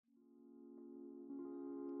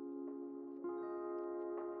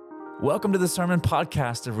Welcome to the Sermon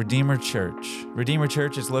Podcast of Redeemer Church. Redeemer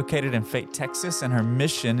Church is located in Fate, Texas, and her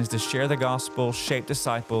mission is to share the gospel, shape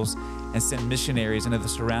disciples, and send missionaries into the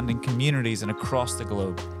surrounding communities and across the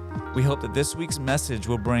globe. We hope that this week's message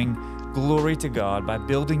will bring glory to God by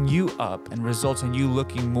building you up and result in you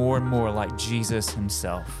looking more and more like Jesus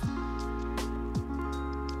himself.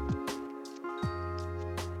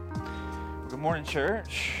 Good morning,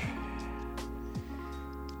 church.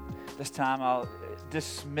 This time I'll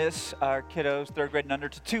dismiss our kiddos, third grade and under,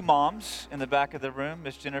 to two moms in the back of the room,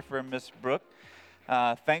 Miss Jennifer and Miss Brooke.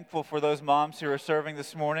 Thankful for those moms who are serving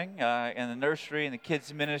this morning in the nursery and the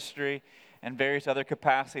kids ministry and various other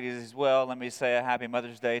capacities as well. Let me say a happy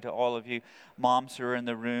Mother's Day to all of you moms who are in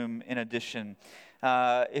the room in addition.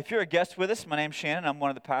 If you're a guest with us, my name's Shannon. I'm one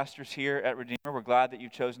of the pastors here at Redeemer. We're glad that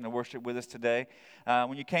you've chosen to worship with us today.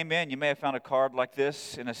 When you came in, you may have found a card like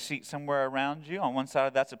this in a seat somewhere around you. On one side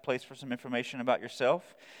of that's a place for some information about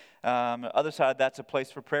yourself. The other side, that's a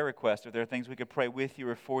place for prayer requests. If there are things we could pray with you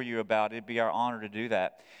or for you about, it'd be our honor to do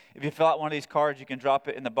that. If you fill out one of these cards, you can drop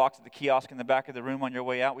it in the box at the kiosk in the back of the room on your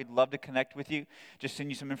way out. We'd love to connect with you. Just send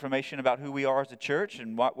you some information about who we are as a church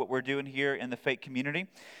and what we're doing here in the Fate community.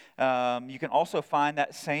 You can also find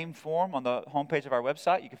that same form on the homepage of our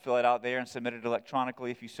website. You can fill it out there and submit it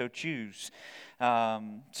electronically if you so choose.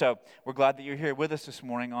 So we're glad that you're here with us this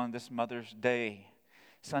morning on this Mother's Day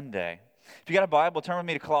Sunday. If you got a Bible, turn with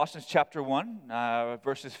me to Colossians chapter 1,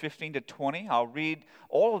 verses 15 to 20. I'll read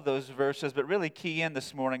all of those verses, but really key in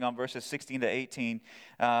this morning on verses 16 to 18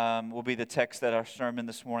 will be the text that our sermon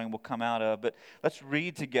this morning will come out of. But let's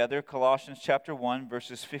read together Colossians chapter 1,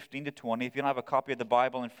 verses 15 to 20. If you don't have a copy of the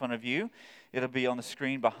Bible in front of you, it'll be on the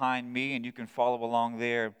screen behind me, and you can follow along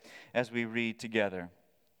there as we read together.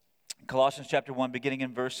 Colossians chapter 1, beginning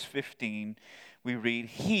in verse 15, we read,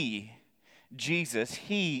 Jesus,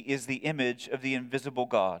 He is the image of the invisible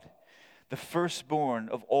God, the firstborn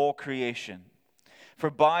of all creation. For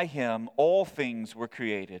by Him all things were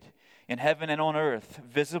created, in heaven and on earth,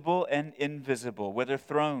 visible and invisible, whether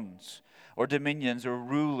thrones or dominions or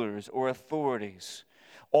rulers or authorities.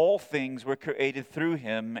 All things were created through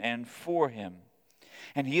Him and for Him.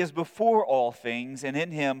 And He is before all things, and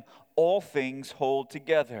in Him all things hold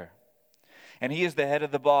together. And He is the head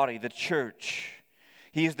of the body, the church.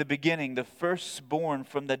 He is the beginning, the firstborn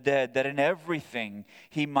from the dead, that in everything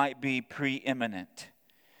He might be preeminent.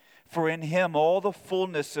 For in Him all the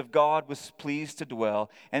fullness of God was pleased to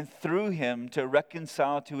dwell, and through Him to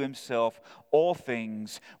reconcile to Himself all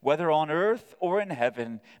things, whether on earth or in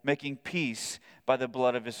heaven, making peace by the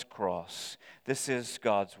blood of His cross. This is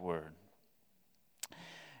God's word.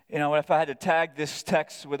 You know, if I had to tag this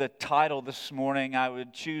text with a title this morning, I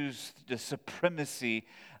would choose the Supremacy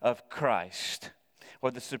of Christ, or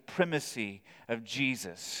the supremacy of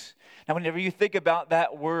Jesus. Now, whenever you think about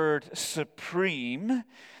that word supreme,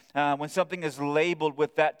 when something is labeled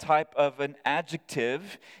with that type of an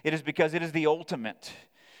adjective, it is because it is the ultimate,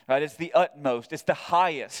 right? It's the utmost, it's the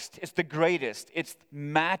highest, it's the greatest, it's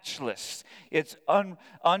matchless, it's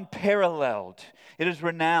unparalleled, it is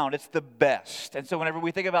renowned, it's the best. And so whenever we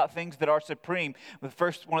think about things that are supreme, one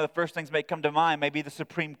of the first things that may come to mind may be the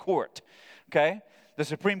Supreme Court, okay? The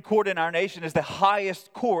Supreme Court in our nation is the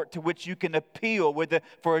highest court to which you can appeal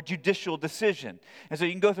for a judicial decision. And so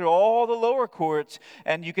you can go through all the lower courts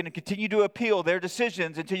and you can continue to appeal their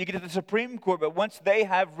decisions until you get to the Supreme Court. But once they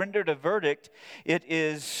have rendered a verdict, it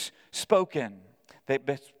is spoken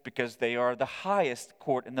because they are the highest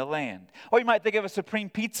court in the land. Or you might think of a Supreme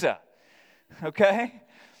Pizza, okay?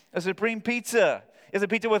 A Supreme Pizza is a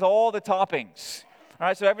pizza with all the toppings. All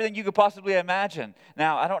right, so everything you could possibly imagine.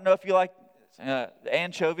 Now, I don't know if you like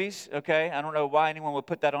anchovies, okay? I don't know why anyone would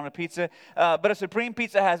put that on a pizza. But a Supreme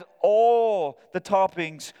Pizza has all the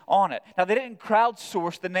toppings on it. Now, they didn't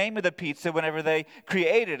crowdsource the name of the pizza whenever they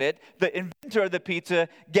created it. The inventor of the pizza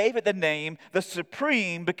gave it the name, the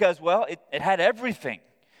Supreme, because, well, it had everything.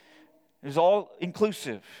 It was all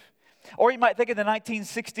inclusive. Or you might think of the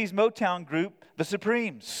 1960s Motown group, the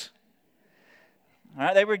Supremes. All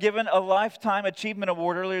right, they were given a Lifetime Achievement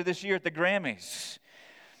Award earlier this year at the Grammys.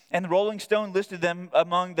 And Rolling Stone listed them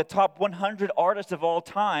among the top 100 artists of all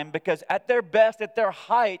time because at their best, at their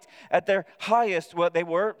height, at their highest, well, they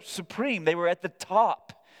were supreme. They were at the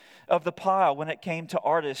top of the pile when it came to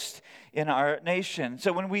artists in our nation.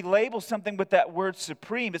 So when we label something with that word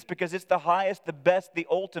supreme, it's because it's the highest, the best, the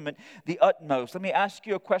ultimate, the utmost. Let me ask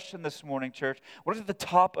you a question this morning, church. What is at the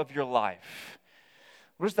top of your life?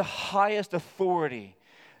 What is the highest authority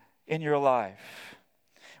in your life?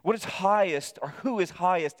 What is highest, or who is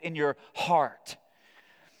highest in your heart?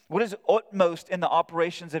 What is utmost in the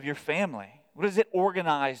operations of your family? What is it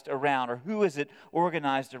organized around, or who is it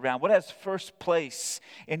organized around? What has first place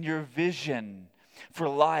in your vision for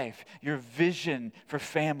life, your vision for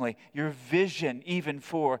family, your vision even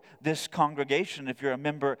for this congregation if you're a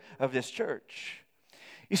member of this church?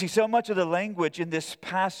 You see, so much of the language in this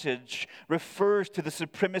passage refers to the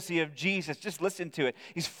supremacy of Jesus. Just listen to it.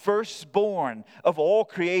 He's firstborn of all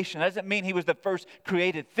creation. That doesn't mean he was the first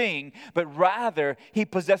created thing, but rather he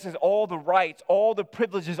possesses all the rights, all the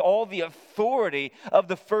privileges, all the authority of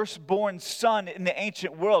the firstborn son in the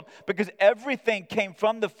ancient world, because everything came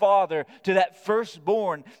from the Father to that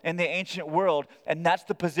firstborn in the ancient world, and that's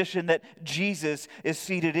the position that Jesus is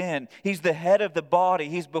seated in. He's the head of the body.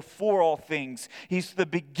 He's before all things. He's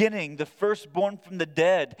the beginning, the firstborn from the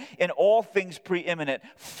dead, in all things preeminent,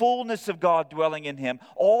 fullness of God dwelling in him,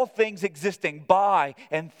 all things existing by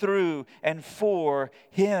and through and for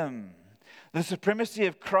him. The supremacy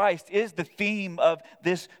of Christ is the theme of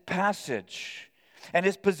this passage. And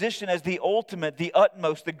his position as the ultimate, the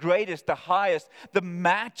utmost, the greatest, the highest, the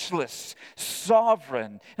matchless,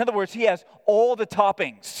 sovereign. In other words, he has all the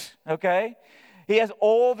toppings, okay? He has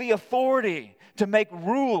all the authority to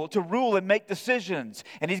rule and make decisions.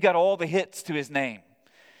 And he's got all the hits to his name,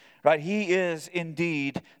 right? He is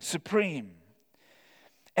indeed supreme.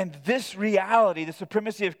 And this reality, the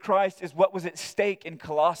supremacy of Christ, is what was at stake in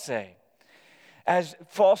Colossae. As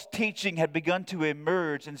false teaching had begun to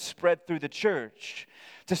emerge and spread through the church,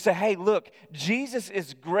 to say, hey, look, Jesus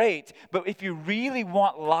is great, but if you really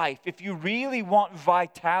want life, if you really want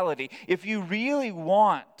vitality, if you really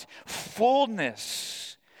want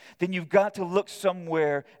fullness, then you've got to look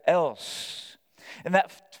somewhere else. And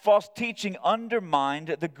that false teaching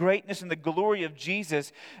undermined the greatness and the glory of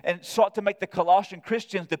Jesus and sought to make the Colossian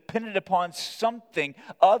Christians dependent upon something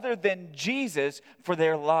other than Jesus for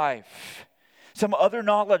their life. Some other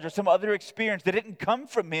knowledge or some other experience that didn't come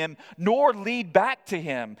from him nor lead back to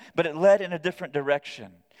him, but it led in a different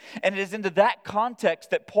direction. And it is into that context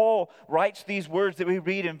that Paul writes these words that we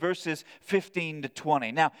read in verses 15 to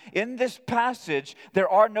 20. Now, in this passage, there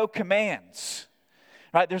are no commands,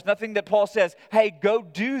 right? There's nothing that Paul says, hey, go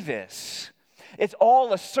do this. It's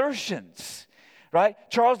all assertions, right?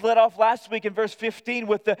 Charles led off last week in verse 15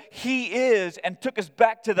 with the he is and took us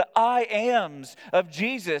back to the I ams of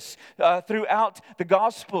Jesus throughout the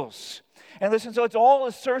Gospels. And listen, so it's all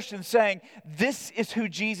assertion saying this is who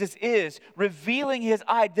Jesus is, revealing his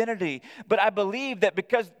identity. But I believe that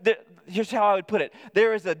because, here's how I would put it.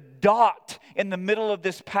 There is a dot in the middle of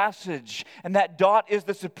this passage, and that dot is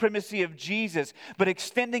the supremacy of Jesus. But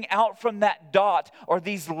extending out from that dot are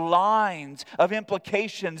these lines of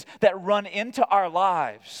implications that run into our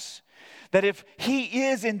lives. That if he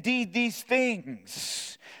is indeed these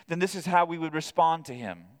things, then this is how we would respond to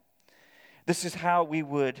him. This is how we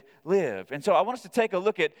would live. And so I want us to take a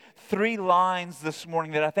look at 3 lines this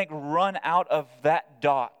morning that I think run out of that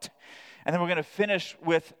dot. And then we're going to finish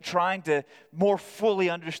with trying to more fully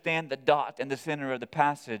understand the dot in the center of the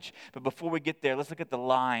passage. But before we get there, let's look at the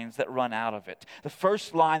lines that run out of it. The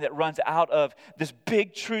first line that runs out of this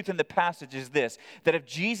big truth in the passage is this, that if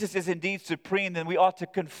Jesus is indeed supreme, then we ought to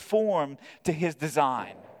conform to his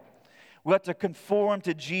design. We ought to conform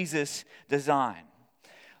to Jesus' design.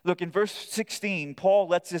 Look, in verse 16, Paul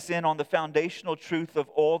lets us in on the foundational truth of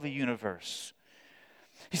all the universe.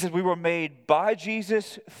 He says we were made by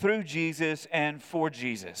Jesus, through Jesus, and for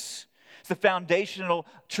Jesus. It's the foundational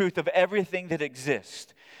truth of everything that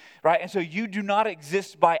exists, right? And so you do not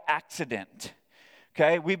exist by accident,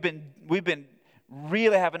 okay? We've been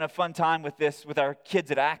really having a fun time with this with our kids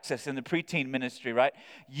at Access in the preteen ministry, right?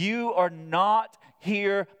 You are not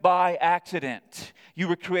here by accident. You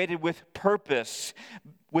were created with purpose,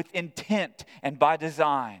 with intent, and by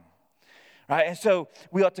design. Right? And so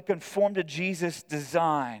we ought to conform to Jesus'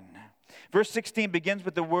 design. Verse 16 begins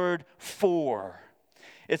with the word for.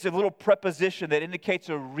 It's a little preposition that indicates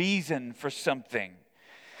a reason for something.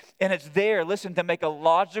 And it's there, listen, to make a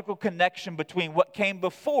logical connection between what came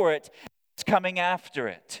before it and what's coming after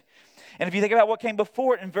it. And if you think about what came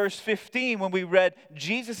before it in verse 15, when we read,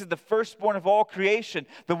 Jesus is the firstborn of all creation,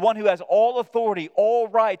 the one who has all authority, all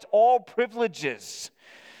rights, all privileges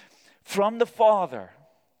from the Father,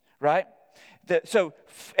 right? So,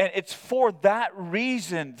 and it's for that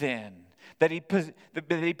reason then that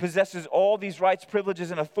he possesses all these rights, privileges,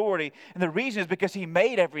 and authority. And the reason is because he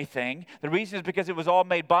made everything. The reason is because it was all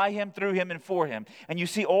made by him, through him, and for him. And you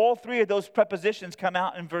see all 3 of those prepositions come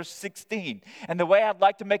out in verse 16. And the way I'd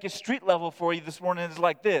like to make it street level for you this morning is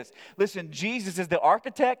like this. Listen, Jesus is the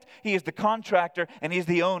architect, he is the contractor, and he's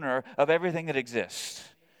the owner of everything that exists.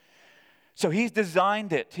 So he's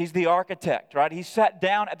designed it. He's the architect, right? He sat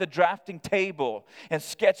down at the drafting table and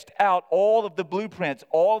sketched out all of the blueprints,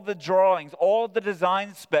 all of the drawings, all of the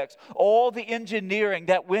design specs, all the engineering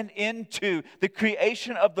that went into the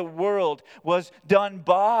creation of the world was done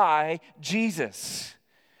by Jesus.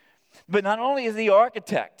 But not only is he the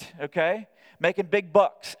architect, okay, making big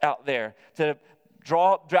bucks out there to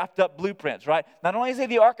draft up blueprints, right? Not only is he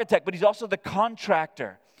the architect, but he's also the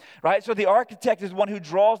contractor. Right? So the architect is one who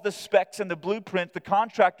draws the specs and the blueprints. The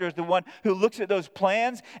contractor is the one who looks at those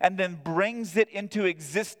plans and then brings it into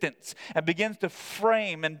existence and begins to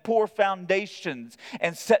frame and pour foundations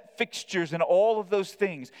and set fixtures and all of those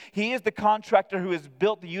things. He is the contractor who has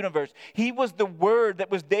built the universe. He was the Word that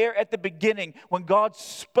was there at the beginning when God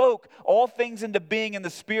spoke all things into being and the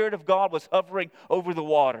Spirit of God was hovering over the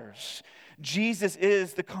waters. Jesus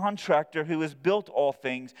is the contractor who has built all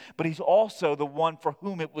things, but he's also the one for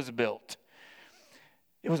whom it was built.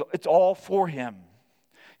 It's all for him.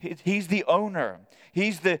 He's the owner.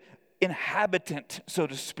 He's the inhabitant, so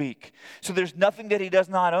to speak. So there's nothing that he does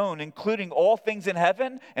not own, including all things in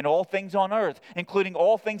heaven and all things on earth, including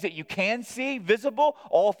all things that you can see, visible,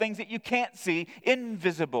 all things that you can't see,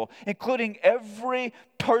 invisible, including every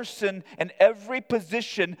person and every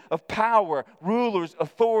position of power, rulers,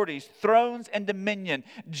 authorities, thrones, and dominion.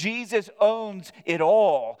 Jesus owns it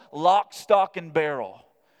all, lock, stock, and barrel.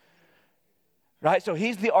 Right? So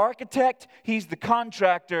he's the architect, he's the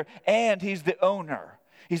contractor, and he's the owner.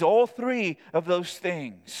 He's all three of those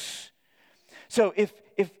things. So if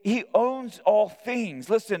he owns all things,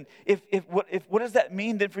 listen, what does that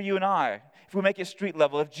mean then for you and I? If we make it street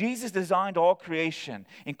level, if Jesus designed all creation,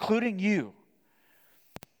 including you,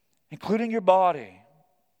 including your body,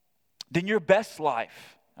 then your best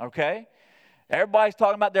life, okay? Everybody's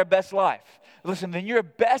talking about their best life. Listen, then your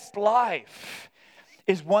best life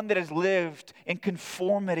is one that is lived in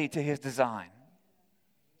conformity to his design.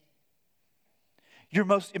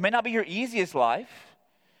 It may not be your easiest life,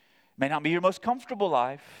 it may not be your most comfortable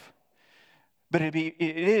life, but it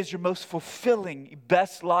is your most fulfilling,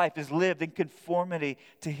 best life is lived in conformity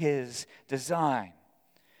to his design.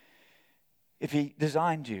 If he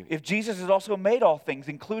designed you, if Jesus has also made all things,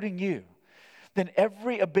 including you, then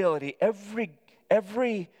every ability,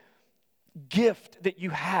 every gift that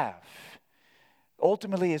you have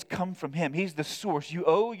ultimately has come from him. He's the source. You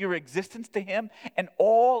owe your existence to him, and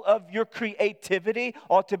all of your creativity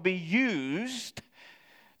ought to be used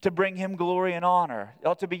to bring him glory and honor. It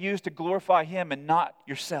ought to be used to glorify him and not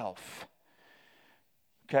yourself.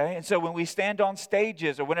 Okay? And so when we stand on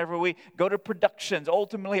stages or whenever we go to productions,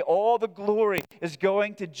 ultimately all the glory is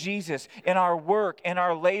going to Jesus in our work, in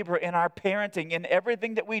our labor, in our parenting, in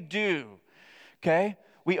everything that we do. Okay?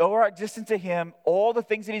 We owe our existence to him. All the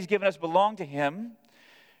things that he's given us belong to him.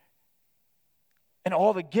 And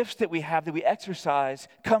all the gifts that we have, that we exercise,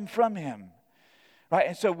 come from him. Right?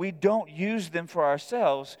 And so we don't use them for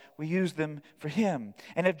ourselves. We use them for him.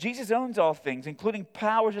 And if Jesus owns all things, including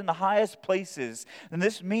powers in the highest places, then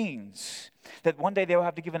this means that one day they will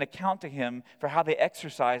have to give an account to him for how they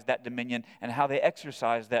exercise that dominion and how they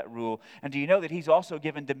exercise that rule. And do you know that he's also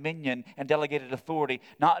given dominion and delegated authority,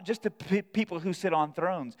 not just to people who sit on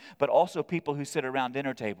thrones, but also people who sit around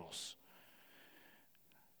dinner tables,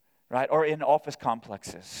 right? Or in office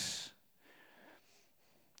complexes.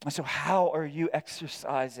 And so how are you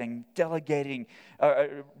exercising the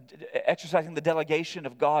delegation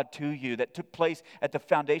of God to you that took place at the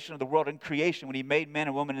foundation of the world in creation when he made man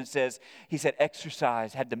and woman and he said,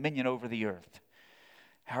 exercise, had dominion over the earth.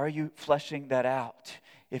 How are you fleshing that out?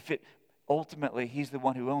 Ultimately, he's the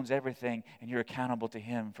one who owns everything and you're accountable to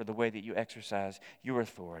him for the way that you exercise your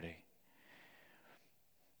authority.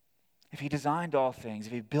 If he designed all things,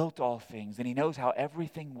 if he built all things, then he knows how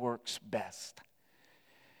everything works best.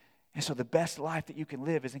 And so the best life that you can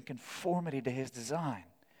live is in conformity to his design.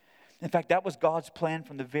 In fact, that was God's plan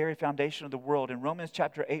from the very foundation of the world. In Romans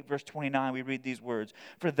chapter 8, verse 29, we read these words.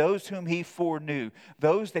 For those whom he foreknew,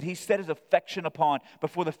 those that he set his affection upon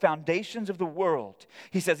before the foundations of the world,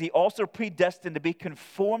 he says he also predestined to be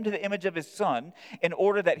conformed to the image of his Son in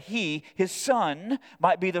order that he, his Son,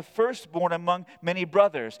 might be the firstborn among many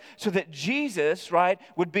brothers. So that Jesus, right,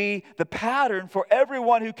 would be the pattern for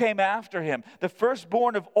everyone who came after him. The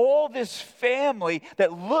firstborn of all this family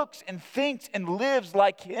that looks and thinks and lives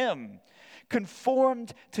like him.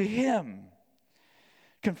 Conformed to him.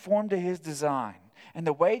 Conformed to his design. And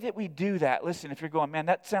the way that we do that, listen, if you're going, man,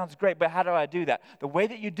 that sounds great, but how do I do that? The way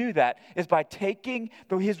that you do that is by taking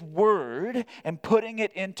his word and putting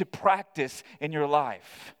it into practice in your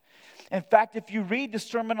life. In fact, if you read the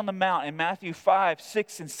Sermon on the Mount in Matthew 5,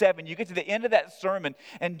 6, and 7, you get to the end of that sermon,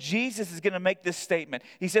 and Jesus is going to make this statement.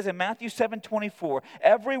 He says in Matthew 7:24,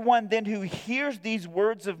 everyone then who hears these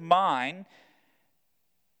words of mine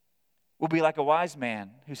will be like a wise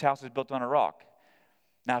man whose house is built on a rock.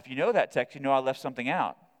 Now, if you know that text, you know I left something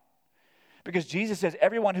out. Because Jesus says,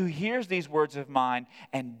 everyone who hears these words of mine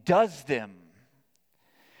and does them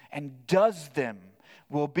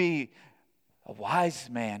will be a wise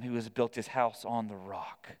man who has built his house on the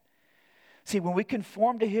rock. See, when we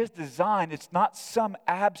conform to his design, it's not some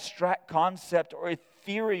abstract concept or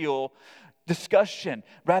ethereal discussion.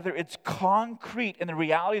 Rather, it's concrete in the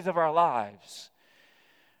realities of our lives.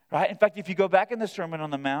 Right? In fact, if you go back in the Sermon on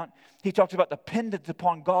the Mount, he talks about dependence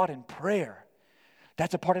upon God in prayer.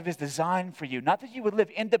 That's a part of his design for you. Not that you would live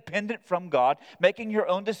independent from God, making your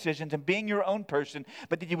own decisions and being your own person,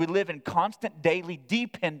 but that you would live in constant daily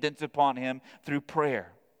dependence upon him through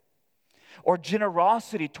prayer. Or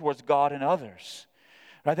generosity towards God and others.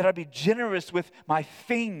 Right? That I'd be generous with my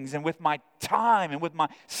things and with my time and with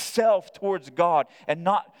myself towards God and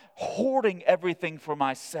not hoarding everything for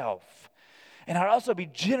myself. And I'd also be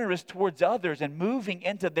generous towards others and moving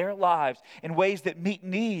into their lives in ways that meet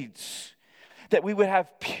needs. That we would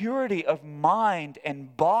have purity of mind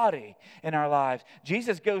and body in our lives.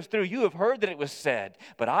 Jesus goes through, you have heard that it was said,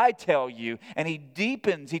 but I tell you, and he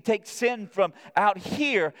deepens, he takes sin from out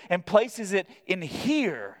here and places it in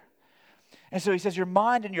here. And so he says your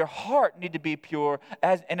mind and your heart need to be pure,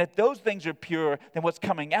 and if those things are pure, then what's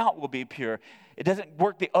coming out will be pure. It doesn't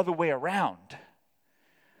work the other way around.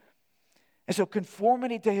 And so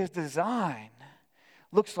conformity to his design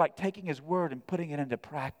looks like taking his word and putting it into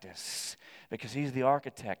practice, because he's the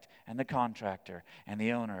architect and the contractor and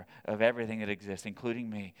the owner of everything that exists, including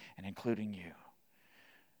me and including you.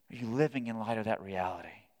 Are you living in light of that reality?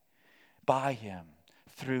 By him,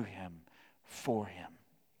 through him, for him.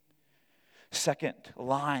 Second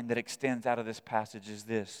line that extends out of this passage is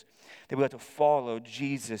this, that we have to follow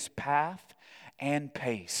Jesus' path and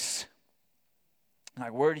pace.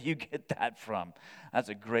 Like, where do you get that from? That's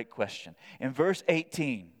a great question. In verse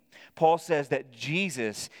 18, Paul says that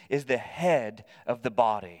Jesus is the head of the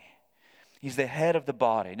body. He's the head of the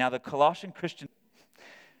body. Now, the Colossian Christian,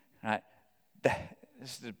 right?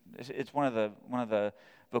 It's one of the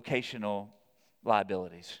vocational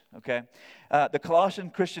liabilities. Okay, the Colossian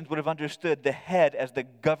Christians would have understood the head as the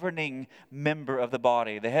governing member of the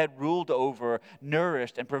body. The head ruled over,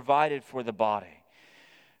 nourished, and provided for the body.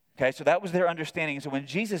 Okay, so that was their understanding. So when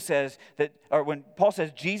Jesus says that, or when Paul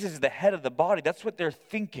says Jesus is the head of the body, that's what they're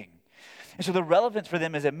thinking. And so the relevance for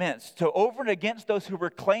them is immense. So over and against those who were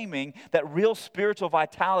claiming that real spiritual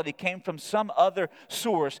vitality came from some other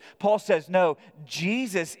source, Paul says, no,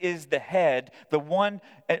 Jesus is the head, the one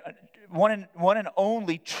and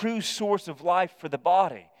only true source of life for the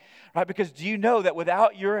body. Right? Because do you know that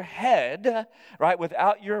without your head, right,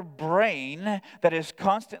 without your brain that is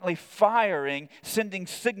constantly firing, sending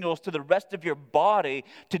signals to the rest of your body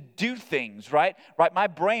to do things, right? Right? My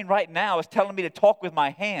brain right now is telling me to talk with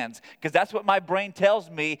my hands because that's what my brain tells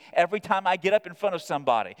me every time I get up in front of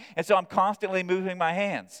somebody. And so I'm constantly moving my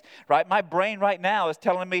hands, right? My brain right now is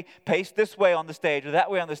telling me pace this way on the stage or that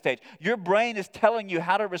way on the stage. Your brain is telling you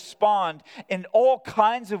how to respond in all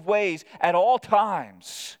kinds of ways at all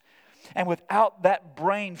times. And without that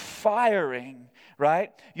brain firing,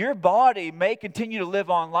 right, your body may continue to live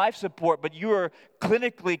on life support, but you are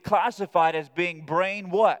clinically classified as being brain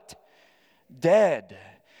what? Dead.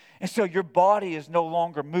 And so your body is no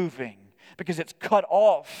longer moving because it's cut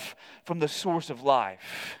off from the source of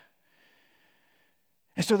life.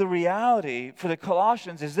 And so the reality for the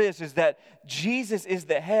Colossians is this, is that Jesus is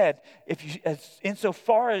the head,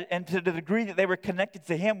 insofar and to the degree that they were connected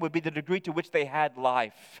to him would be the degree to which they had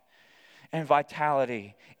life and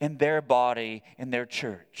vitality in their body, in their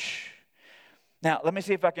church. Now, let me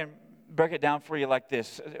see if I can break it down for you like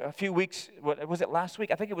this. A few weeks, was it last week?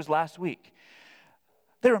 I think it was last week.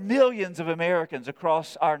 There are millions of Americans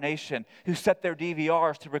across our nation who set their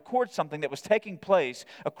DVRs to record something that was taking place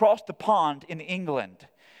across the pond in England,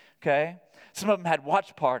 okay? Some of them had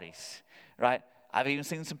watch parties, right? I've even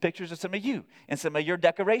seen some pictures of some of you and some of your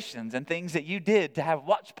decorations and things that you did to have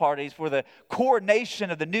watch parties for the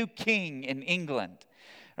coronation of the new king in England,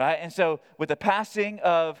 right? And so with the passing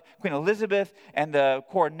of Queen Elizabeth and the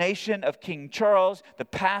coronation of King Charles, the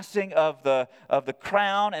passing of the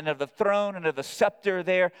crown and of the throne and of the scepter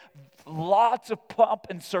there, lots of pomp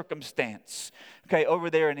and circumstance, okay, over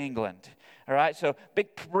there in England. All right, so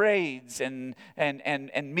big parades and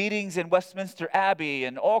meetings in Westminster Abbey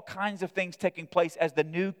and all kinds of things taking place as the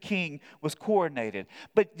new king was coronated.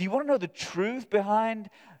 But do you want to know the truth behind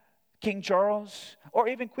King Charles, or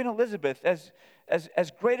even Queen Elizabeth,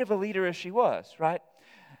 as great of a leader as she was, right?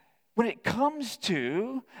 When it comes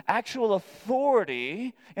to actual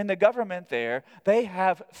authority in the government there, they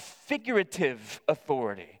have figurative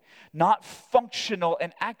authority, not functional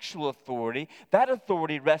and actual authority. That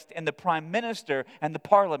authority rests in the prime minister and the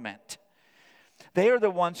parliament. They are the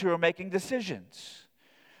ones who are making decisions,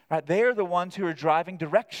 right? They are the ones who are driving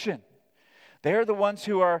direction. They are the ones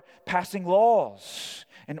who are passing laws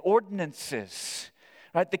and ordinances,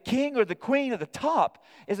 right? The king or the queen at the top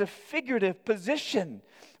is a figurative position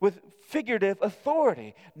with figurative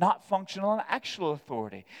authority, not functional and actual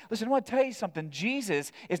authority. Listen, I want to tell you something.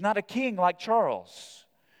 Jesus is not a king like Charles.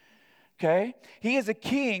 Okay? He is a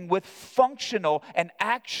king with functional and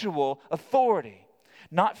actual authority,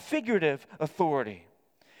 not figurative authority.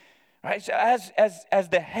 Right? So as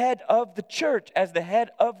the head of the church, as the head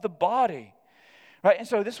of the body. Right? And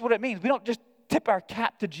so this is what it means. We don't just tip our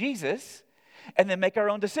cap to Jesus and then make our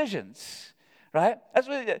own decisions. Right? That's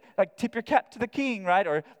what like tip your cap to the king, right?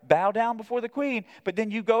 Or bow down before the queen. But then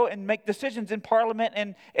you go and make decisions in parliament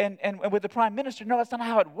and with the prime minister. No, that's not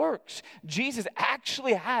how it works. Jesus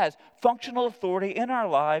actually has functional authority in our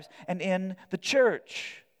lives and in the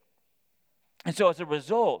church. And so as a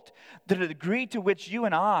result, the degree to which you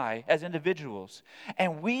and I as individuals,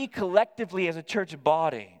 and we collectively as a church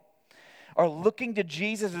body, are looking to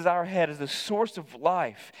Jesus as our head, as the source of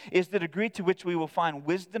life, is the degree to which we will find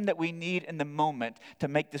wisdom that we need in the moment to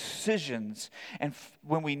make decisions and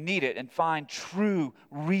when we need it and find true,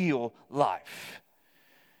 real life.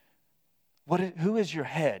 Who is your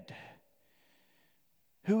head?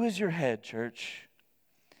 Who is your head, church?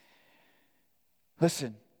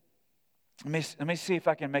 Listen, let me see if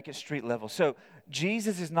I can make it street level. So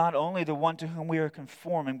Jesus is not only the one to whom we are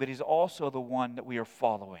conforming, but he's also the one that we are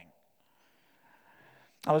following.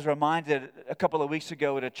 I was reminded a couple of weeks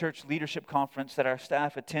ago at a church leadership conference that our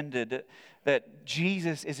staff attended that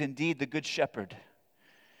Jesus is indeed the Good Shepherd.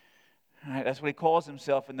 Right, that's what he calls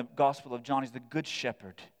himself in the Gospel of John. He's the Good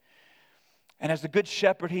Shepherd. And as the Good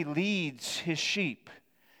Shepherd, he leads his sheep.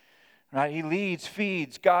 Right? He leads,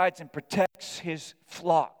 feeds, guides, and protects his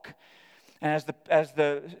flock. And as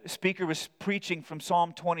the speaker was preaching from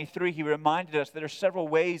Psalm 23, he reminded us that there are several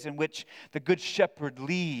ways in which the Good Shepherd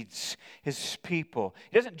leads his people.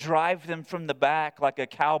 He doesn't drive them from the back like a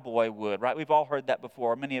cowboy would, right? We've all heard that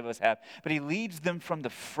before, many of us have. But he leads them from the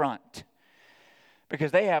front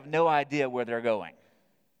because they have no idea where they're going,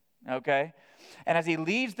 okay? And as he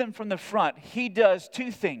leads them from the front, he does two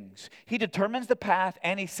things. He determines the path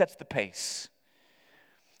and he sets the pace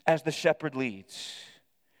as the shepherd leads.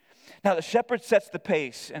 Now, the shepherd sets the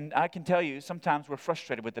pace, and I can tell you, sometimes we're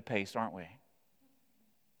frustrated with the pace, aren't we?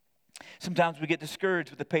 Sometimes we get discouraged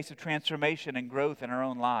with the pace of transformation and growth in our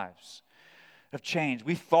own lives, of change.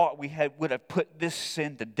 We thought we would have put this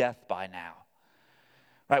sin to death by now,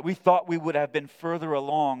 right? We thought we would have been further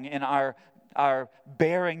along in our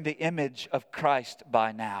bearing the image of Christ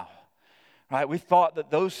by now. Right? We thought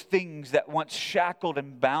that those things that once shackled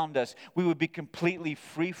and bound us, we would be completely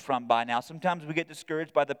free from by now. Sometimes we get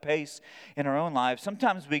discouraged by the pace in our own lives.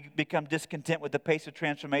 Sometimes we become discontent with the pace of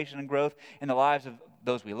transformation and growth in the lives of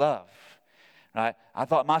those we love. Right? I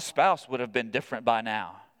thought my spouse would have been different by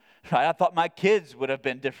now. Right? I thought my kids would have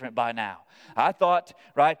been different by now. I thought,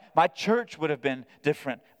 right, my church would have been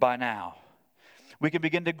different by now. We can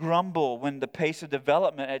begin to grumble when the pace of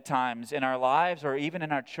development at times in our lives or even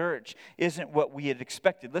in our church isn't what we had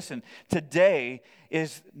expected. Listen, today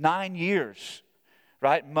is 9 years,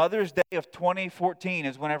 right? Mother's Day of 2014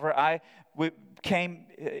 is whenever we came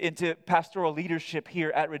into pastoral leadership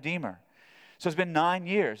here at Redeemer. So it's been 9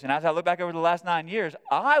 years. And as I look back over the last 9 years,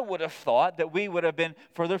 I would have thought that we would have been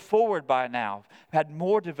further forward by now, had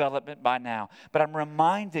more development by now. But I'm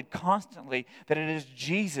reminded constantly that it is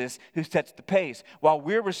Jesus who sets the pace. While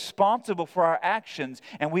we're responsible for our actions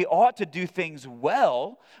and we ought to do things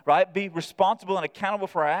well, right? Be responsible and accountable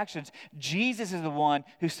for our actions. Jesus is the one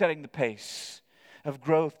who's setting the pace of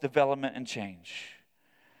growth, development, and change.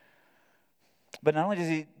 But not only does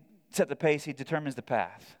he set the pace, he determines the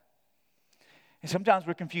path. And sometimes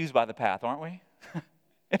we're confused by the path, aren't we?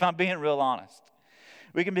 If I'm being real honest.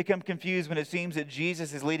 We can become confused when it seems that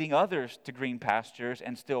Jesus is leading others to green pastures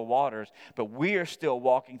and still waters, but we are still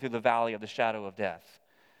walking through the valley of the shadow of death.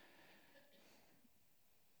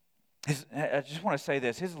 I just want to say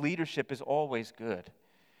this. His leadership is always good.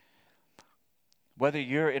 Whether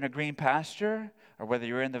you're in a green pasture or whether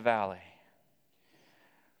you're in the valley.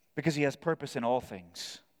 Because he has purpose in all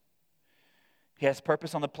things. He has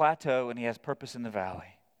purpose on the plateau and he has purpose in the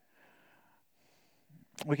valley.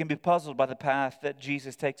 We can be puzzled by the path that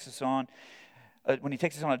Jesus takes us on. when he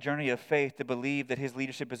takes us on a journey of faith to believe that his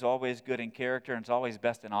leadership is always good in character and it's always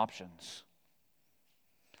best in options.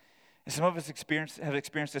 And some of us have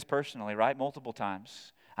experienced this personally, right? Multiple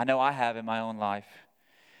times. I know I have in my own life.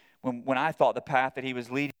 When I thought the path that he was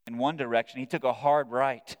leading in one direction, he took a hard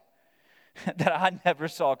right that I never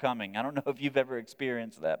saw coming. I don't know if you've ever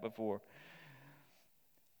experienced that before.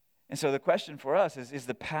 And so the question for us is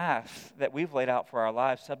the path that we've laid out for our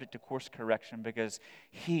lives subject to course correction because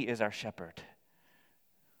he is our shepherd.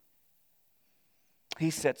 He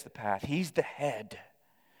sets the path. He's the head.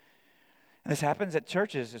 And this happens at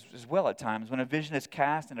churches as well at times when a vision is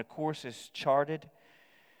cast and a course is charted.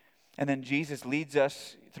 And then Jesus leads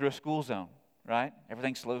us through a school zone, right?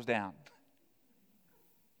 Everything slows down.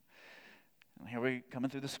 And here we're coming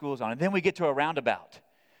through the school zone. And then we get to a roundabout.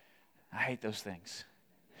 I hate those things,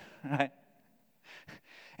 right?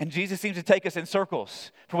 And Jesus seems to take us in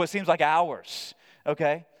circles for what seems like hours,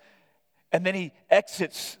 okay? And then he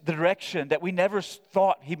exits the direction that we never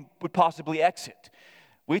thought he would possibly exit.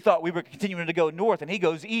 We thought we were continuing to go north, and he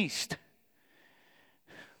goes east.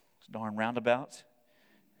 Those darn roundabouts.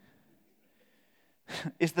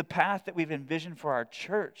 Is the path that we've envisioned for our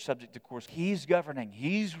church subject to course? He's governing,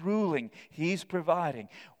 he's ruling, he's providing.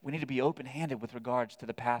 We need to be open-handed with regards to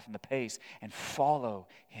the path and the pace and follow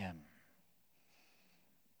him.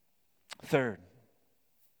 Third,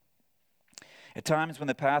 at times when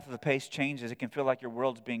the path of the pace changes, it can feel like your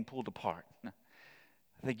world's being pulled apart.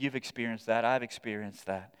 I think you've experienced that. I've experienced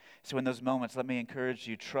that. So in those moments, let me encourage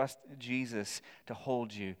you, trust Jesus to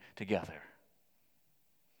hold you together.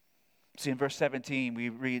 See, in verse 17, we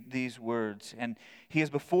read these words, and he is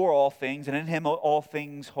before all things, and in him all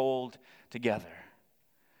things hold together.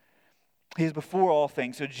 He is before all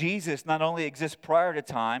things. So Jesus not only exists prior to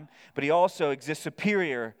time, but he also exists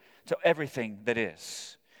superior to everything that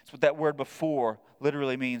is. That's what that word before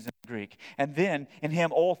literally means in Greek. And then in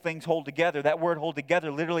him all things hold together. That word hold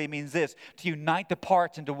together literally means this, to unite the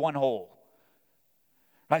parts into one whole.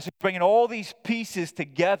 Right, so bringing all these pieces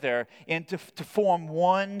together to form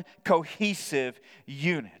one cohesive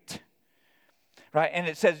unit. Right, and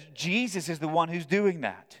it says Jesus is the one who's doing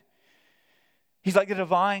that. He's like the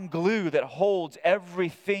divine glue that holds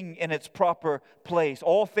everything in its proper place.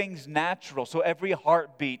 All things natural, so every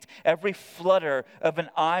heartbeat, every flutter of an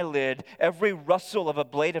eyelid, every rustle of a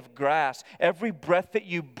blade of grass, every breath that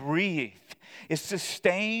you breathe is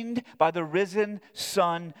sustained by the risen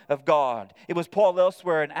Son of God. It was Paul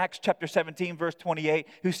elsewhere in Acts chapter 17, verse 28,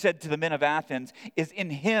 who said to the men of Athens, is in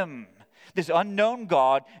him, this unknown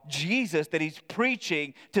God, Jesus, that he's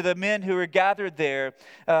preaching to the men who are gathered there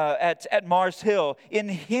at Mars Hill. In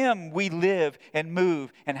him we live and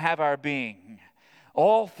move and have our being.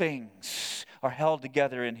 All things are held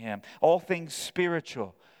together in him. All things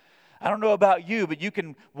spiritual. I don't know about you, but you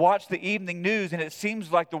can watch the evening news and it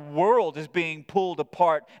seems like the world is being pulled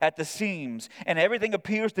apart at the seams and everything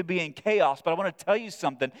appears to be in chaos. But I want to tell you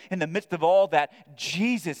something. In the midst of all that,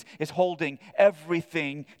 Jesus is holding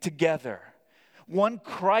everything together. One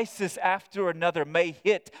crisis after another may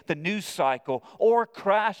hit the news cycle or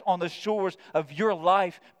crash on the shores of your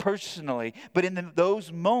life personally. But in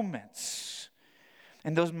those moments,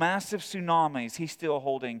 in those massive tsunamis, he's still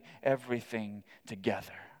holding everything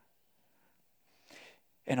together.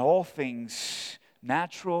 In all things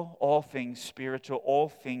natural, all things spiritual, all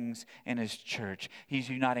things in his church, he's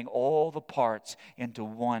uniting all the parts into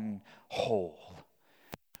one whole.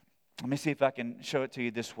 Let me see if I can show it to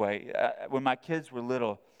you this way. When my kids were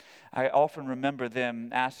little, I often remember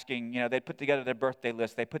them asking, they'd put together their birthday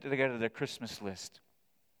list, they put together their Christmas list.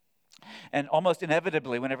 And almost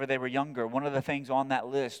inevitably, whenever they were younger, one of the things on that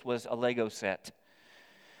list was a Lego set.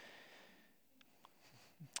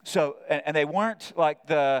 So, and they weren't like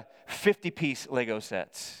the 50-piece Lego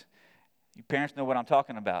sets. You parents know what I'm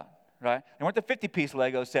talking about, right? They weren't the 50-piece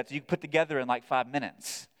Lego sets you could put together in like 5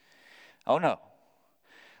 minutes. Oh, no.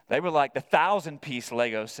 They were like the 1,000-piece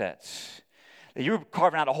Lego sets. You were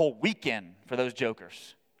carving out a whole weekend for those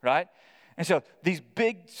jokers, right? And so these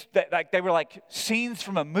big, they were like scenes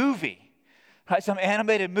from a movie. Right, some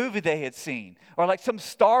animated movie they had seen, or like some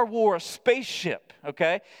Star Wars spaceship,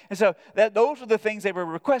 okay? And so those were the things they were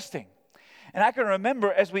requesting. And I can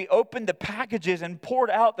remember as we opened the packages and poured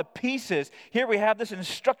out the pieces, here we have this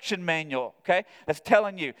instruction manual, okay? That's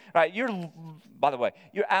telling you, right, by the way,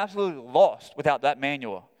 you're absolutely lost without that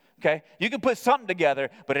manual, okay? You can put something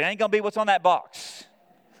together, but it ain't going to be what's on that box,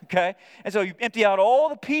 okay? And so you empty out all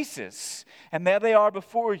the pieces, and there they are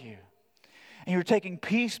before you. And you're taking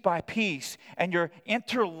piece by piece and you're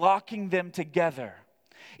interlocking them together.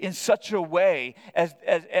 in such a way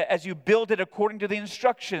as you build it according to the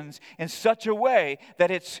instructions, in such a way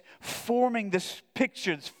that it's forming this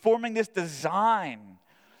picture, it's forming this design,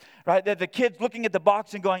 right? That the kid's looking at the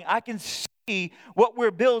box and going, I can see what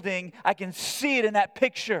we're building. I can see it in that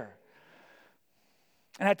picture.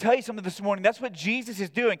 And I tell you something this morning, that's what Jesus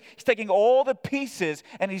is doing. He's taking all the pieces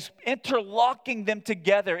and he's interlocking them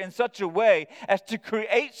together in such a way as to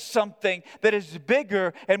create something that is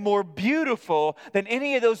bigger and more beautiful than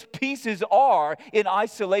any of those pieces are in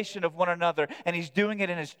isolation of one another. And he's doing it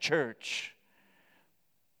in his church.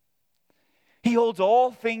 He holds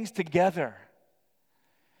all things together.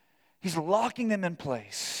 He's locking them in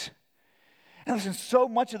place. And listen, so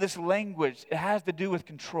much of this language, it has to do with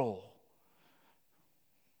control.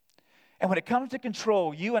 And when it comes to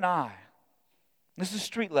control, you and I, this is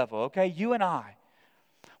street level, okay? You and I,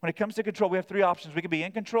 when it comes to control, we have three options. We can be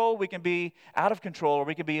in control, we can be out of control, or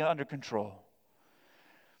we can be under control.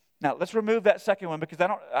 Now, let's remove that second one because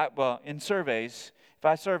in surveys, if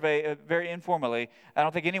I survey very informally, I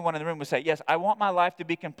don't think anyone in the room would say, yes, I want my life to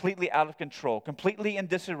be completely out of control, completely in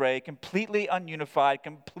disarray, completely ununified,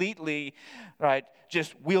 completely, right,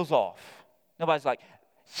 just wheels off. Nobody's like,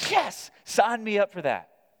 yes, sign me up for that.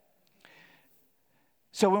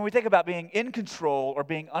 So when we think about being in control or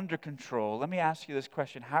being under control, let me ask you this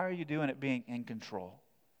question. How are you doing at being in control?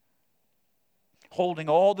 Holding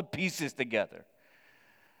all the pieces together.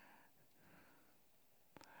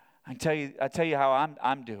 I tell you how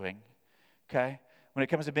I'm doing, okay? When it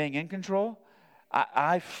comes to being in control,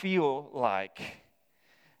 I feel like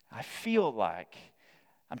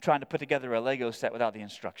I'm trying to put together a Lego set without the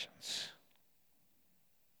instructions.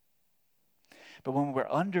 But when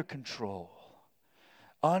we're under control,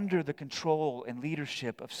 under the control and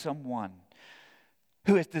leadership of someone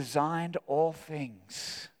who has designed all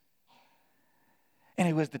things and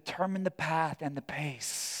who has determined the path and the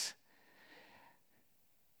pace,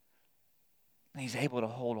 and he's able to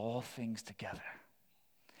hold all things together.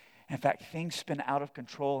 In fact, things spin out of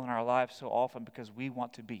control in our lives so often because we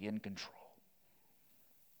want to be in control.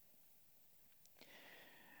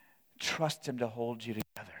 Trust him to hold you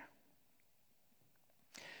together.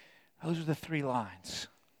 Those are the three lines.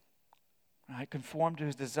 Right? Conform to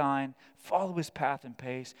his design, follow his path and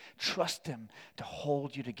pace, trust him to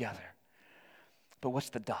hold you together. But what's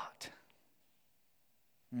the dot?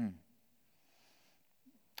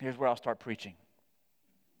 Here's where I'll start preaching.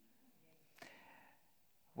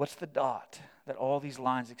 What's the dot that all these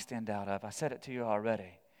lines extend out of? I said it to you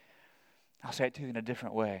already. I'll say it to you in a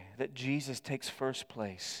different way. That Jesus takes first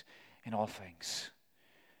place in all things.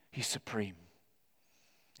 He's supreme.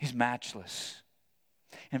 He's matchless.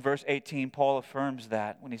 In verse 18, Paul affirms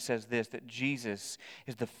that when he says this, that Jesus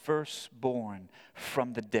is the firstborn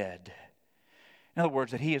from the dead. In other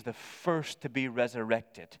words, that he is the first to be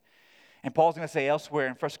resurrected. And Paul's going to say elsewhere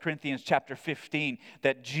in 1 Corinthians chapter 15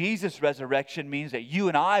 that Jesus' resurrection means that you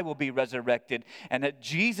and I will be resurrected, and that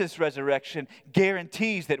Jesus' resurrection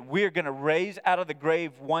guarantees that we're going to raise out of the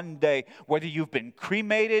grave one day, whether you've been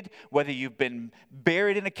cremated, whether you've been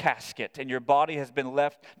buried in a casket, and your body has been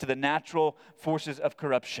left to the natural forces of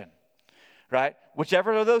corruption, right?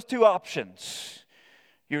 Whichever of those two options,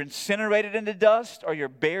 you're incinerated into dust or you're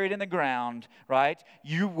buried in the ground, right?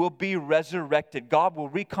 You will be resurrected. God will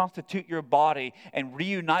reconstitute your body and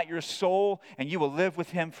reunite your soul, and you will live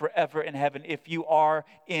with him forever in heaven if you are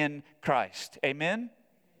in Christ. Amen?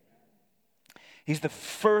 He's the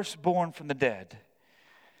firstborn from the dead.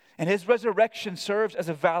 And his resurrection serves as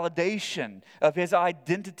a validation of his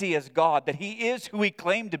identity as God, that he is who he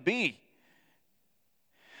claimed to be.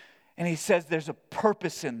 And he says there's a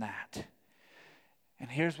purpose in that. And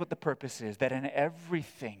here's what the purpose is, that in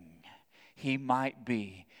everything he might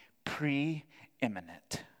be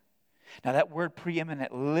preeminent. Now that word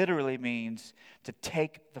preeminent literally means to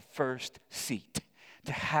take the first seat,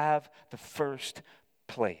 to have the first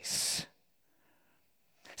place.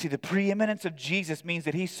 See, the preeminence of Jesus means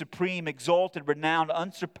that he's supreme, exalted, renowned,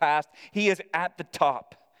 unsurpassed. He is at the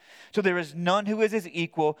top. So there is none who is his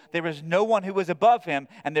equal, there is no one who is above him,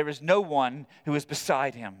 and there is no one who is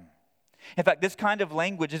beside him. In fact, this kind of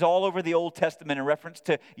language is all over the Old Testament in reference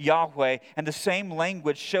to Yahweh, and the same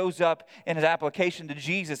language shows up in his application to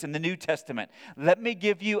Jesus in the New Testament. Let me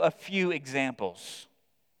give you a few examples.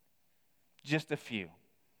 Just a few.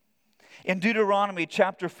 In Deuteronomy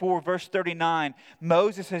chapter 4, verse 39,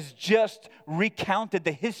 Moses has just recounted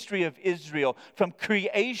the history of Israel from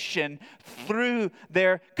creation through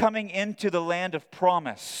their coming into the land of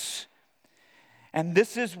promise. And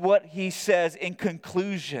this is what he says in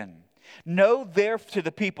conclusion. Know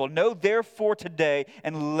therefore today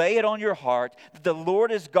and lay it on your heart that the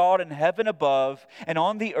Lord is God in heaven above and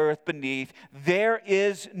on the earth beneath. There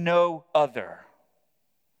is no other.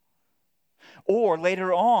 Or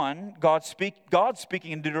later on, God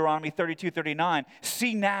speaking in Deuteronomy 32:39,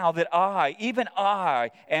 see now that I, even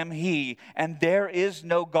I, am He, and there is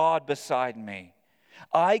no God beside me.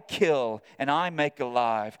 I kill and I make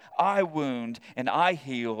alive. I wound and I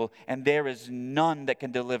heal, and there is none that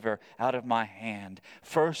can deliver out of my hand.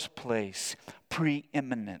 First place,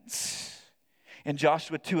 preeminence. In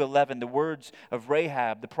Joshua 2:11, the words of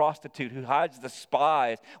Rahab, the prostitute who hides the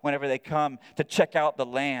spies whenever they come to check out the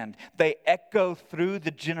land, they echo through the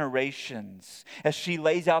generations as she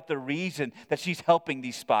lays out the reason that she's helping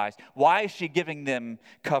these spies. Why is she giving them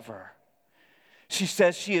cover? She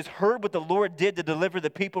says she has heard what the Lord did to deliver the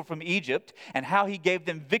people from Egypt and how He gave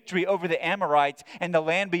them victory over the Amorites and the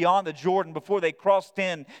land beyond the Jordan before they crossed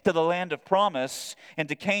in to the land of promise and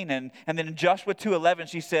to Canaan. And then in Joshua 2:11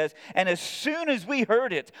 she says, and as soon as we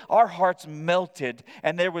heard it, our hearts melted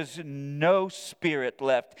and there was no spirit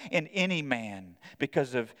left in any man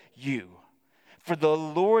because of you. For the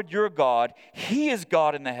Lord your God, He is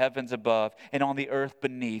God in the heavens above and on the earth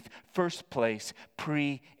beneath. First place,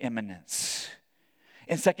 preeminence.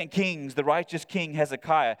 In 2 Kings, the righteous king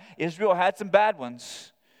Hezekiah, Israel had some bad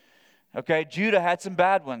ones. Okay, Judah had some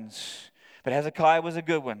bad ones, but Hezekiah was a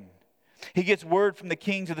good one. He gets word from the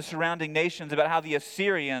kings of the surrounding nations about how the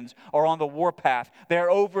Assyrians are on the warpath.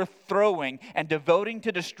 They're overthrowing and devoting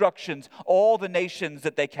to destructions all the nations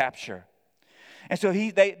that they capture. And so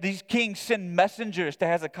these kings send messengers to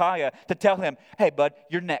Hezekiah to tell him, hey, bud,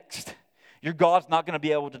 you're next. Your God's not going to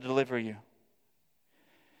be able to deliver you.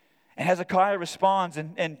 And Hezekiah responds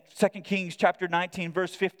in 2 Kings chapter 19,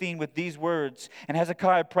 verse 15 with these words. And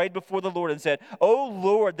Hezekiah prayed before the Lord and said, O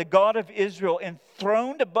Lord, the God of Israel,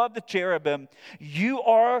 enthroned above the cherubim, you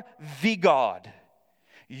are the God.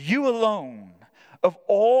 You alone, of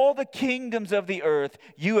all the kingdoms of the earth,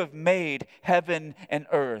 you have made heaven and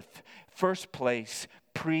earth. First place,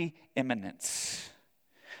 preeminence.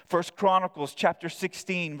 1 Chronicles chapter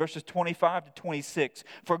 16, verses 25 to 26.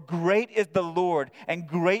 For great is the Lord, and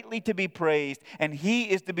greatly to be praised, and He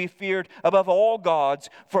is to be feared above all gods.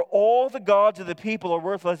 For all the gods of the people are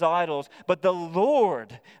worthless idols, but the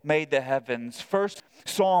Lord made the heavens. First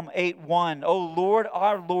Psalm 8:1. O Lord,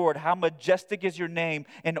 our Lord, how majestic is your name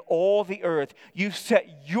in all the earth. You've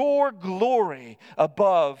set your glory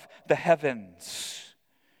above the heavens.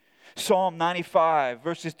 Psalm 95,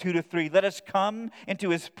 verses 2 to 3. Let us come into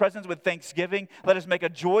His presence with thanksgiving. Let us make a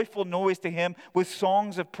joyful noise to Him with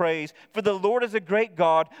songs of praise. For the Lord is a great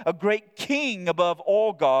God, a great King above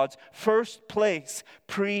all gods. First place,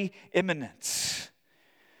 preeminence.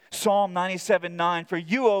 Psalm 97:9. For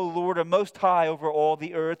you, O Lord, are most high over all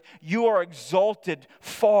the earth. You are exalted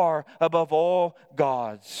far above all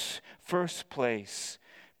gods. First place,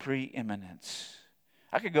 preeminence.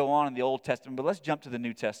 I could go on in the Old Testament, but let's jump to the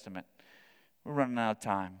New Testament. We're running out of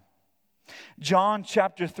time. John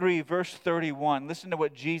chapter 3, verse 31. Listen to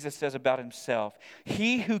what Jesus says about Himself.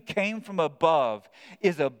 He who came from above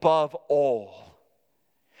is above all.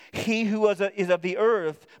 He who is of the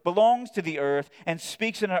earth belongs to the earth and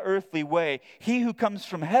speaks in an earthly way. He who comes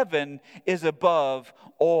from heaven is above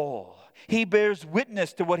all. He bears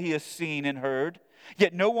witness to what he has seen and heard,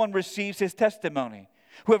 yet no one receives his testimony.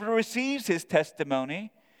 Whoever receives His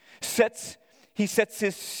testimony sets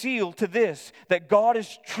His seal to this, that God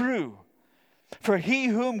is true. For he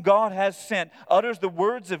whom God has sent utters the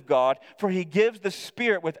words of God, for He gives the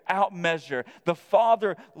Spirit without measure. The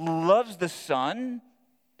Father loves the Son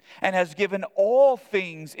and has given all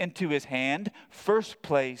things into His hand. First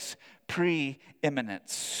place,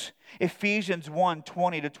 preeminence. Ephesians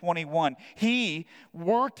 1:20 to 21. He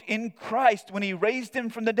worked in Christ when He raised Him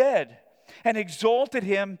from the dead and exalted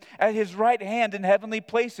Him at His right hand in heavenly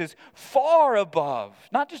places, far above,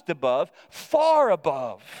 not just above, far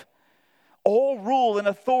above, all rule and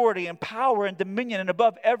authority and power and dominion, and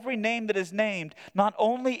above every name that is named, not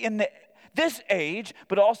only in this age,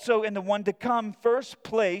 but also in the one to come. First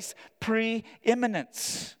place,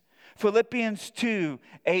 preeminence. Philippians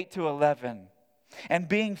 2:8 to 11. And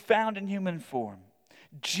being found in human form,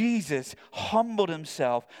 Jesus humbled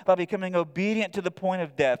Himself by becoming obedient to the point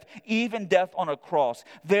of death, even death on a cross.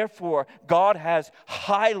 Therefore, God has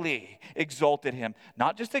highly exalted Him.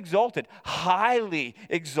 Not just exalted, highly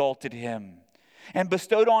exalted Him. And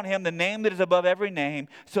bestowed on Him the name that is above every name,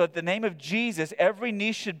 so that the name of Jesus every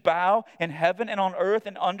knee should bow in heaven and on earth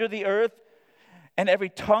and under the earth, And every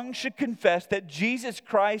tongue should confess that Jesus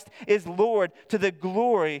Christ is Lord to the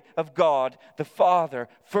glory of God the Father.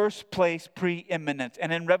 First place, preeminence.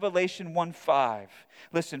 And in Revelation 1:5,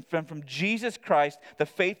 listen, from Jesus Christ, the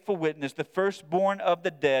faithful witness, the firstborn of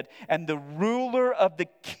the dead, and the ruler of the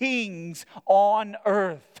kings on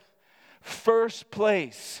earth. First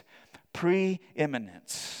place,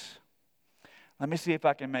 preeminence. Let me see if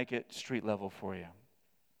I can make it street level for you.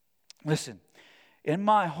 Listen. In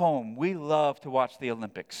my home, we love to watch the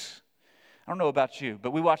Olympics. I don't know about you,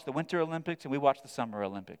 but we watch the Winter Olympics and we watch the Summer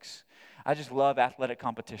Olympics. I just love athletic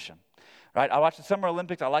competition, right? I watch the Summer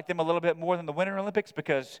Olympics. I like them a little bit more than the Winter Olympics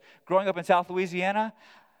because growing up in South Louisiana,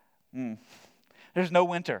 there's no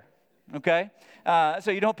winter, okay?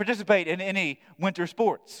 So you don't participate in any winter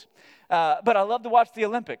sports. But I love to watch the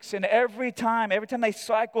Olympics. And every time they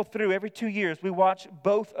cycle through, every 2 years, we watch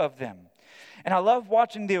both of them. And I love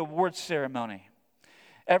watching the awards ceremony.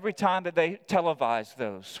 Every time that they televise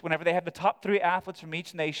those, whenever they have the top 3 athletes from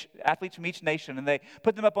each nation, and they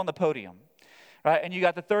put them up on the podium, right? And you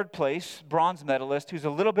got the third place bronze medalist, who's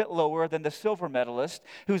a little bit lower than the silver medalist,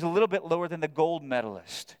 who's a little bit lower than the gold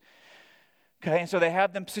medalist. Okay, and so they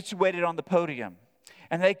have them situated on the podium,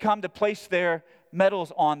 and they come to place their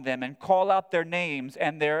medals on them and call out their names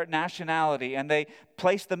and their nationality, and they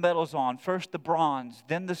place the medals on, first the bronze,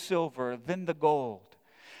 then the silver, then the gold.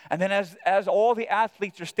 And then as all the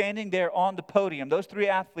athletes are standing there on the podium, those 3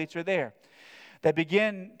 athletes are there, they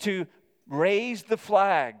begin to raise the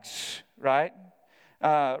flags, right?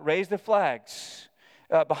 Raise the flags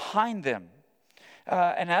behind them.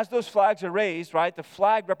 And as those flags are raised, right, the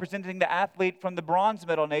flag representing the athlete from the bronze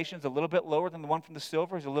medal nation is a little bit lower than the one from the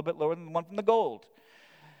silver, is a little bit lower than the one from the gold.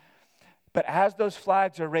 But as those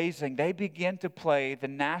flags are raising, they begin to play the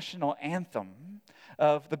national anthem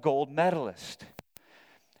of the gold medalist.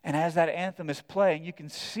 And as that anthem is playing, you can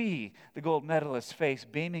see the gold medalist's face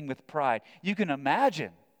beaming with pride. You can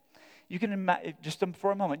imagine, just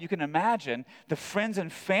for a moment, you can imagine the friends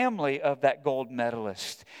and family of that gold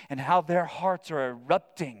medalist and how their hearts are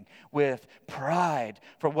erupting with pride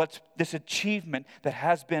for what's this achievement that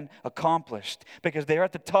has been accomplished. Because they're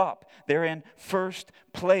at the top. They're in first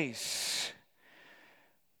place.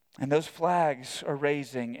 And those flags are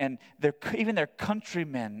raising, and even their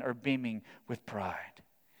countrymen are beaming with pride.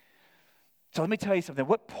 So let me tell you something.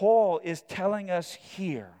 What Paul is telling us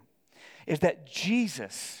here is that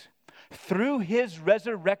Jesus, through his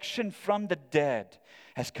resurrection from the dead,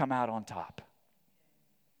 has come out on top.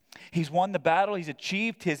 He's won the battle. He's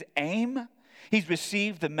achieved his aim. He's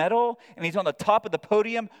received the medal, and he's on the top of the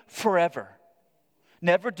podium forever,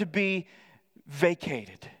 never to be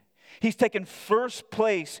vacated. He's taken first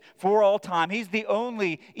place for all time. He's the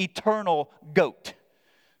only eternal GOAT.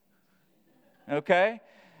 Okay?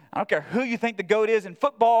 I don't care who you think the GOAT is in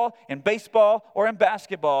football, in baseball, or in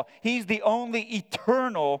basketball. He's the only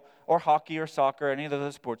eternal, or hockey or soccer, or any of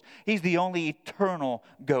those sports. He's the only eternal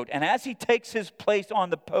GOAT. And as he takes his place on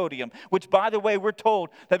the podium, which, by the way, we're told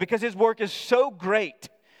that because his work is so great,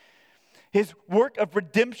 his work of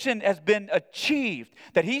redemption has been achieved,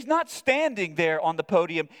 that he's not standing there on the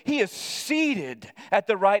podium. He is seated at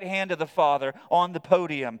the right hand of the Father on the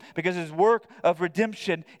podium because his work of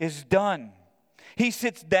redemption is done. He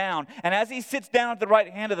sits down, and as he sits down at the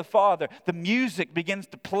right hand of the Father, the music begins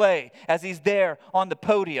to play as he's there on the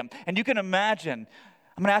podium. And you can imagine,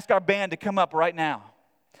 I'm going to ask our band to come up right now,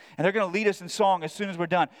 and they're going to lead us in song as soon as we're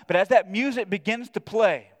done. But as that music begins to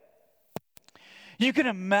play, you can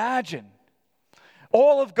imagine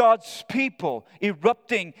all of God's people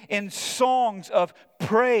erupting in songs of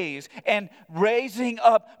praise and raising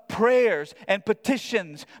up prayers and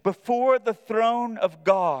petitions before the throne of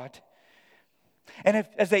God. And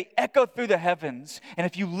as they echo through the heavens, and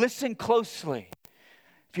if you listen closely,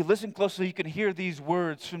 you can hear these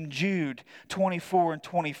words from Jude 24 and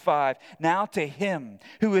 25. Now to him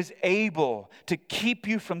who is able to keep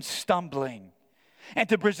you from stumbling and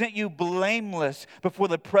to present you blameless before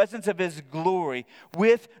the presence of his glory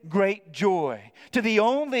with great joy. To the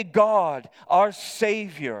only God, our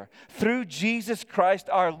Savior, through Jesus Christ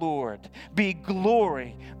our Lord, be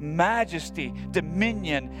glory, majesty,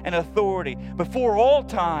 dominion, and authority before all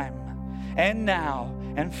time, and now,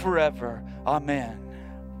 and forever. Amen.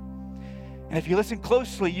 And if you listen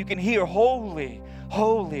closely, you can hear, holy,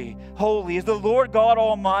 holy, holy is the Lord God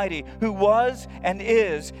Almighty, who was and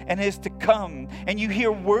is to come. And you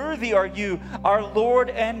hear, worthy are you, our Lord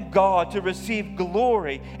and God, to receive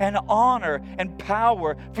glory and honor and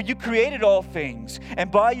power. For you created all things,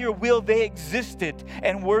 and by your will they existed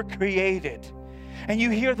and were created. And you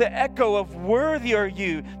hear the echo of, worthy are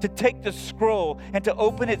you to take the scroll and to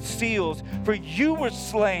open its seals. For you were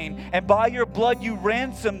slain, and by your blood you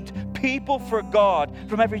ransomed people for God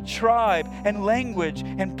from every tribe and language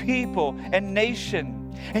and people and nation.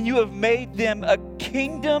 And you have made them a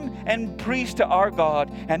kingdom and priests to our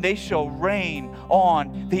God, and they shall reign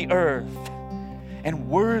on the earth. And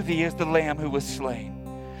worthy is the Lamb who was slain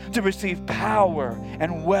to receive power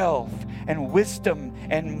and wealth and wisdom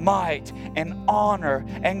and might and honor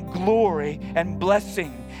and glory and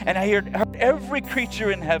blessing. And I heard every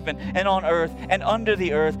creature in heaven and on earth and under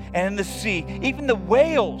the earth and in the sea, even the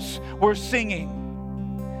whales were singing,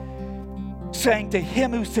 saying, to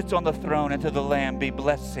him who sits on the throne and to the Lamb be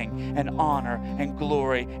blessing and honor and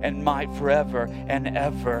glory and might forever and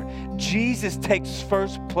ever. Jesus takes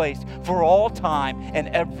first place for all time and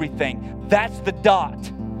everything. That's the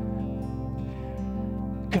dot.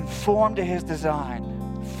 Conform to his design.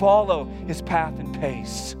 Follow his path and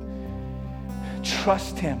pace.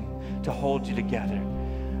 Trust him to hold you together.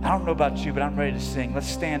 I don't know about you, but I'm ready to sing. Let's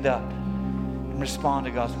stand up and respond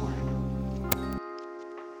to God's word.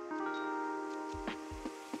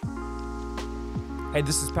 Hey,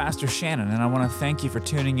 this is Pastor Shannon, and I want to thank you for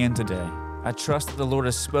tuning in today. I trust that the Lord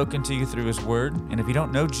has spoken to you through his word, and if you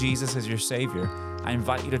don't know Jesus as your Savior, I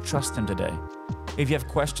invite you to trust him today. If you have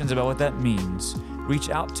questions about what that means, reach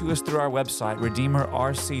out to us through our website,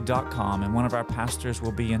 redeemerrc.com, and one of our pastors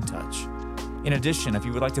will be in touch. In addition, if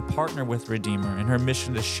you would like to partner with Redeemer in her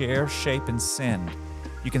mission to share, shape, and send,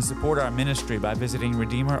 you can support our ministry by visiting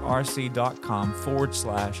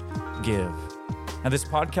redeemerrc.com/give. Now, this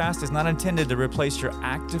podcast is not intended to replace your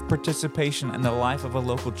active participation in the life of a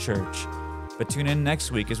local church, but tune in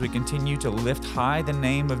next week as we continue to lift high the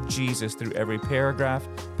name of Jesus through every paragraph,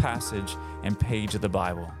 passage, and page of the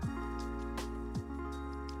Bible.